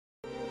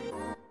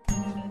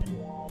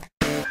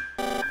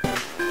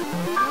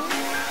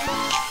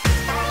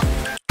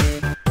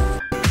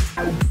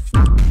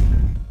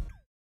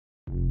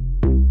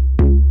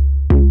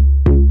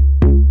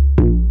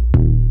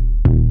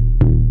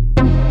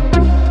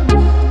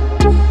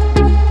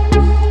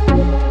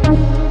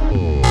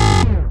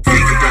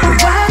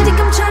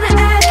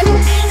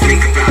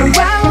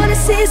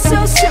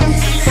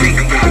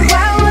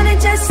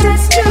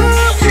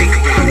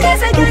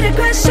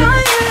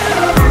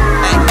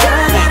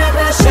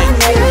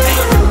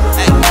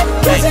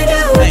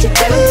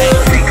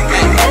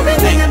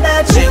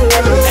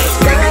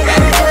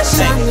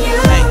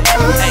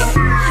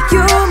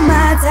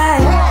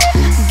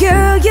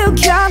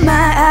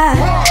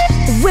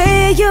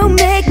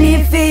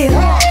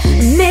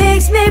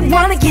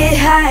get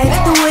hyped.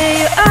 The way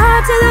you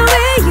are to the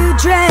way you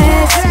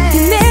dress,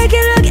 you make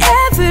it look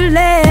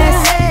effortless.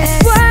 That's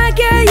why,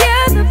 girl,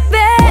 you're the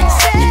best.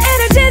 And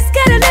I just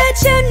gotta let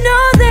you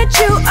know that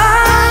you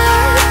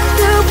are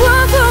the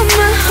one for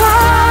my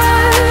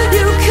heart.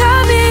 You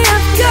caught me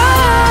off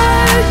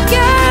guard,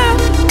 girl,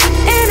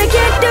 and I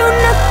can't do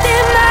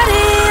nothing about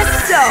it.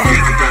 So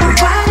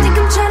why I think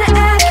I'm tryna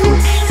act cool,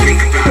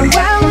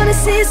 why I wanna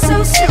see it so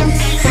soon,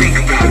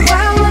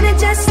 why I wanna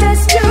just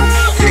us two,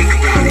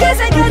 'cause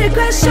I got a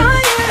crush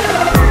on you.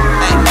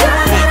 Girl,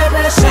 I got a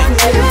crush on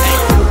you,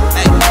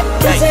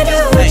 'cause you do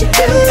what you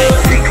do,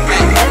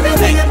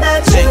 everything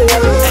about you.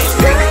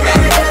 Girl, I got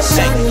a crush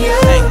on you.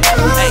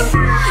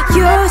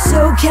 You're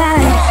so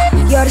kind,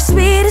 you're the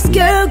sweetest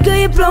girl, girl,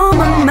 you blow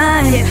my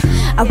mind.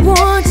 I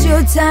want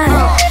your time,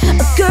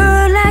 a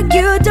girl like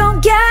you don't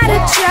gotta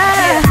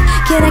try.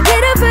 Can I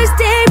get a first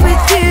date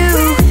with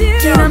you?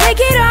 Can I make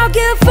it all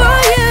good for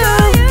you?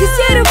 'Cause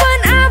you're the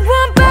one I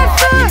want by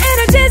far, and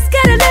I just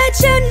gotta let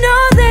you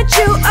know that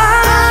you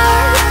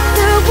are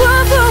the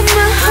one for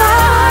my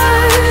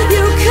heart.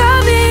 You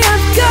caught me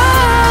off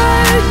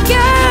guard,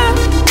 girl,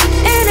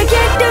 and I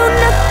can't do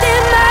nothing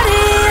about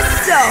it.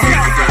 So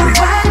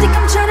why I think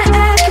I'm tryna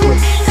act cool,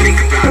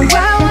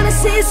 why I wanna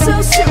see it so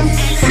soon,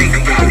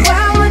 why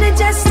I wanna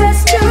just us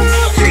two,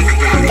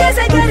 'cause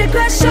I got a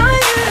crush on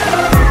you.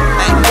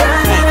 Girl,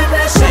 I got a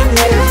crush on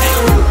you,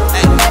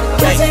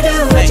 'cause you do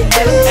what you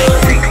do,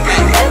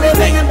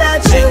 everything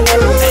about you.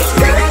 Girl,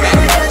 I got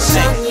a crush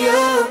on you.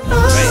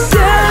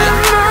 Girl, I'm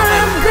all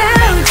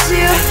about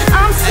you,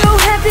 I'm so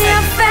happy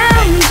I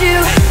found you.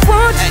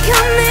 Won't you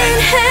come and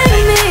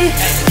hang me,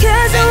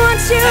 'cause I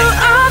want you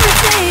all the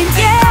same.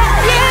 Yeah,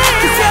 yeah,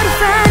 'cause you're the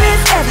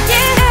finest ever.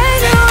 Yeah,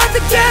 ain't no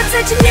other girl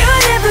touching you, I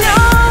never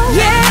know.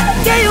 Yeah,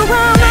 yeah, you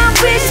want my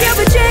wish, yeah,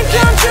 but you ain't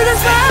come to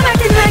this far, I'm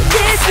acting like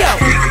this, yo.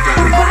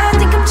 Why I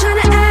think I'm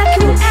tryna act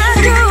cool,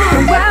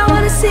 why I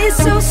wanna see it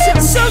so soon,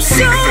 so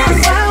soon,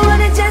 why I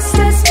wanna just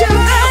us two,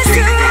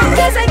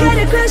 'cause I got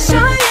a crush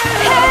on you.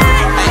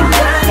 Hey,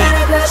 girl, I got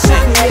a crush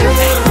on you,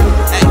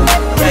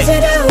 'cause you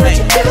do what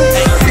you do,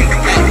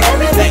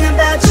 everything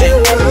about you.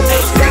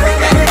 Girl, I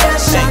got a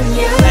crush on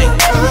you.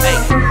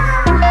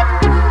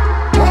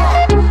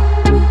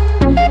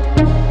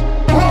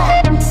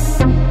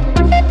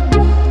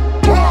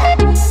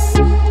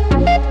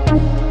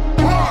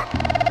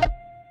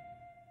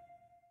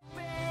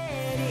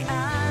 Ready,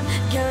 I'm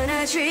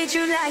gonna treat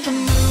you like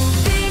a